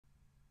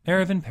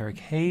Eruvin, Perek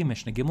Hey,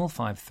 Mishnah Gimel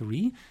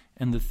 5.3,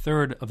 and the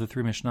third of the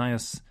three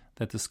Mishnayos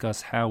that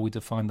discuss how we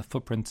define the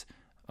footprint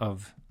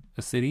of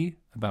a city,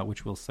 about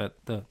which we'll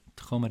set the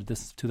Tchum at a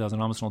distance of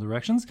 2,000 amos in all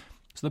directions.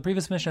 So the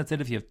previous Mishnah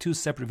said if you have two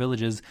separate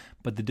villages,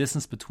 but the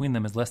distance between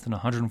them is less than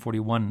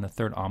 141 and a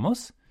third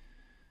amos,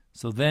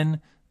 so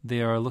then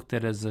they are looked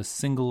at as a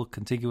single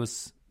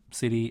contiguous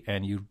city,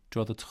 and you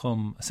draw the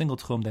Tchum, a single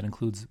Tchum that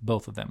includes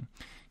both of them.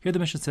 Here the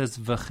Mishnah says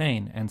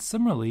V'chein, and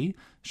similarly,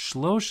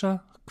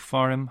 Shlosha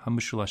Kfarim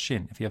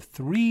HaMishulashin. If you have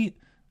three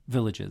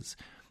villages,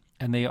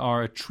 and they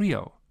are a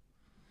trio,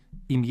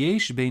 Im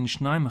yesh bein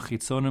shnayim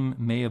chitzonim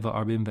mea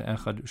v'arbim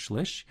ve'echad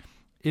shlish.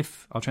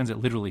 If, I'll translate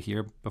literally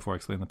here before I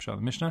explain the Pshat of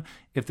the Mishnah,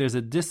 if there's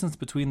a distance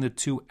between the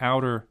two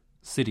outer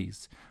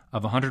cities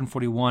of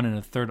 141 and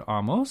a third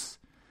amos,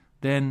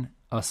 then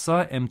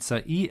asa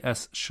emtza'i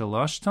es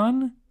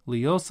shalashtan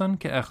liosan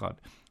ke'echad.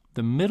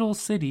 The middle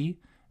city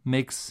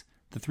makes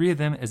the three of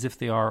them as if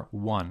they are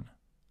one.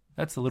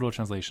 That's the literal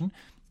translation.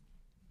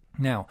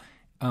 Now,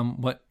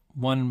 what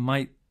one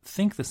might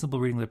think the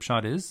simple reading of the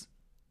Pshat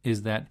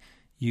is that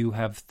you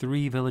have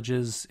three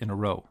villages in a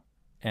row,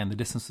 and the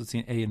distance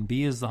between A and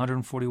B is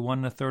 141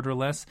 and a third or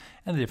less,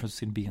 and the difference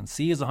between B and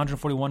C is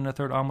 141 and a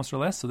third almost or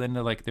less, so then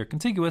they're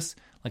contiguous,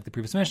 like the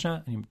previous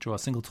Mishnah, and you draw a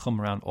single tchum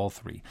around all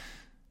three.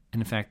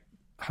 And in fact,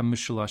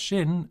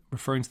 Hamishulashin,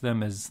 referring to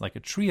them as like a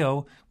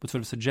trio, would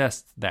sort of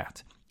suggest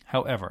that.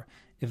 However,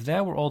 if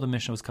that were all the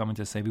Mishnah was coming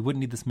to say, we wouldn't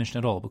need this Mishnah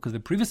at all, because the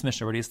previous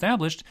Mishnah already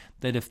established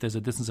that if there's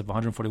a distance of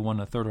 141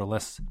 and a third or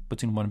less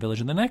between one village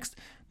and the next,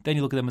 then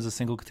you look at them as a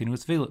single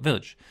continuous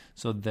village.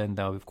 So then,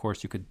 of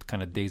course, you could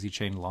kind of daisy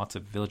chain lots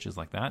of villages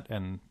like that,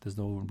 and there's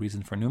no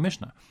reason for a new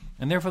Mishnah.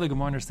 And therefore, the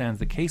Gemara understands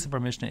the case of our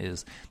Mishnah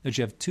is that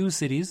you have two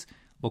cities,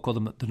 we'll call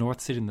them the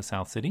North City and the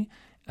South City,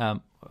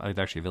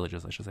 actually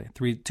villages, I should say,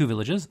 two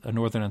villages, a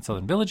northern and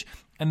southern village,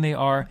 and they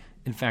are,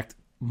 in fact,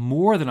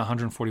 more than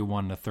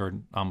 141 and a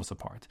third amos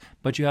apart.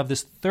 But you have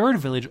this third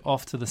village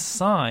off to the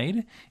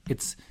side.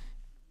 It's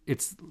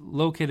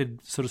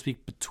located, so to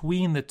speak,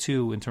 between the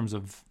two in terms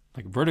of,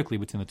 like, vertically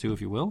between the two, if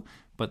you will,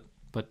 but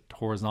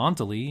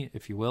horizontally,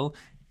 if you will,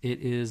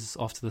 it is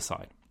off to the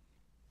side.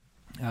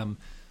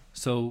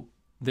 So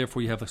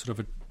therefore you have a sort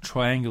of a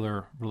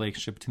triangular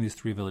relationship between these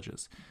three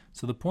villages.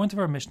 So the point of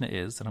our Mishnah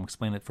is, and I'm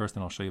explaining it first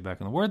and I'll show you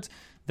back in the words,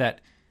 that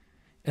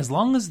as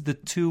long as the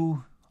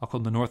two, I'll call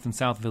them the north and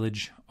south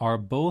village, are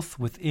both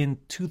within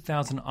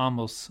 2,000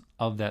 amos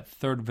of that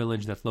third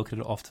village that's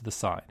located off to the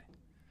side.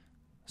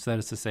 So that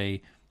is to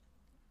say,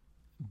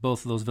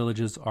 both of those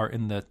villages are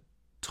in the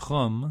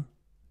tchum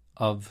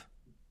of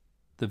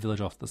the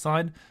village off to the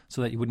side,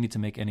 so that you wouldn't need to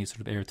make any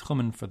sort of eir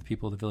tchumen for the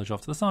people of the village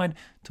off to the side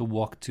to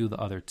walk to the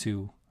other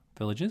two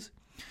villages.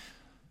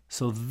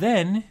 So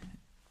then,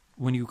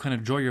 when you kind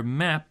of draw your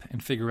map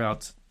and figure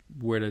out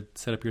where to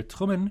set up your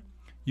tchumen,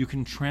 you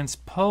can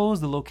transpose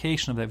the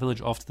location of that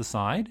village off to the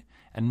side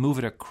and move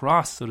it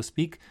across, so to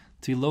speak,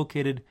 to be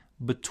located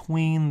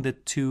between the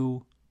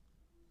two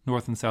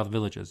north and south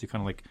villages. You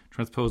kind of like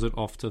transpose it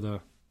off to the,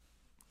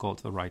 call it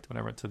to the right,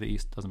 whatever, to the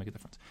east, doesn't make a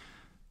difference.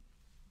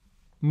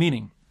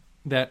 Meaning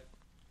that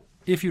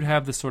if you'd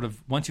have this sort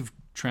of, once you've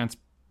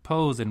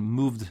transposed and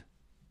moved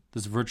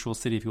this virtual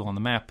city, if you will, on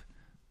the map,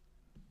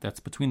 that's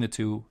between the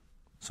two,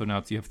 so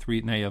now you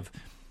have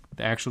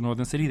the actual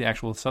northern city, the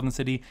actual southern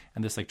city,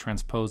 and this like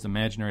transposed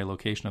imaginary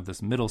location of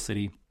this middle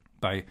city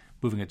by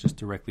moving it just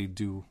directly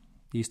due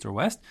east or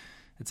west,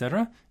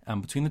 etc.,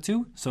 between the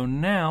two. So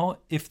now,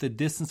 if the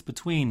distance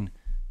between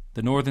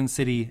the northern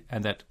city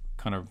and that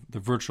kind of the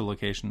virtual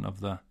location of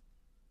the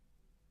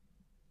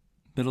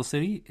middle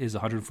city is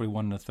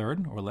 141 and a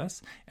third or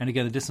less, and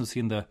again, the distance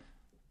between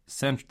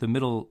the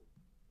middle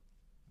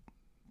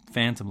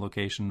phantom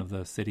location of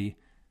the city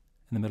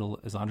in the middle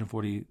is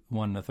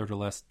 141 and a third or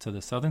less to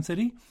the southern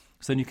city.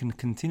 So then you can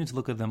continue to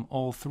look at them,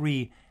 all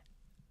three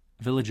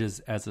villages,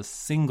 as a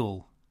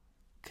single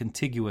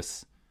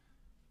contiguous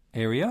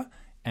area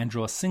and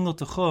draw a single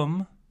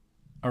tchum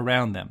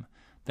around them.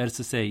 That is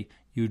to say,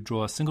 you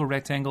draw a single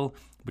rectangle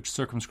which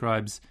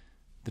circumscribes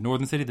the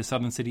northern city, the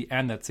southern city,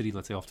 and that city,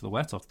 let's say off to the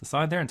west, off to the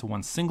side there, into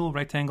one single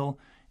rectangle.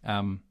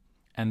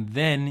 And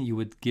then you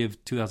would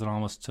give 2,000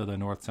 amos to the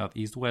north, south,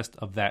 east, west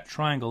of that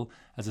triangle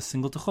as a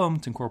single tchum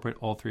to incorporate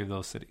all three of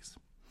those cities.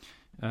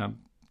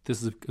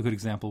 This is a good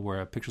example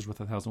where a picture is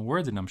worth 1,000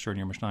 words, and I'm sure in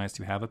your Mishnayos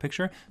you have a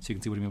picture, so you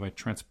can see what I mean by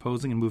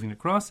transposing and moving it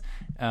across.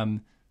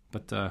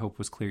 But I hope it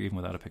was clear even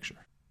without a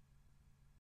picture.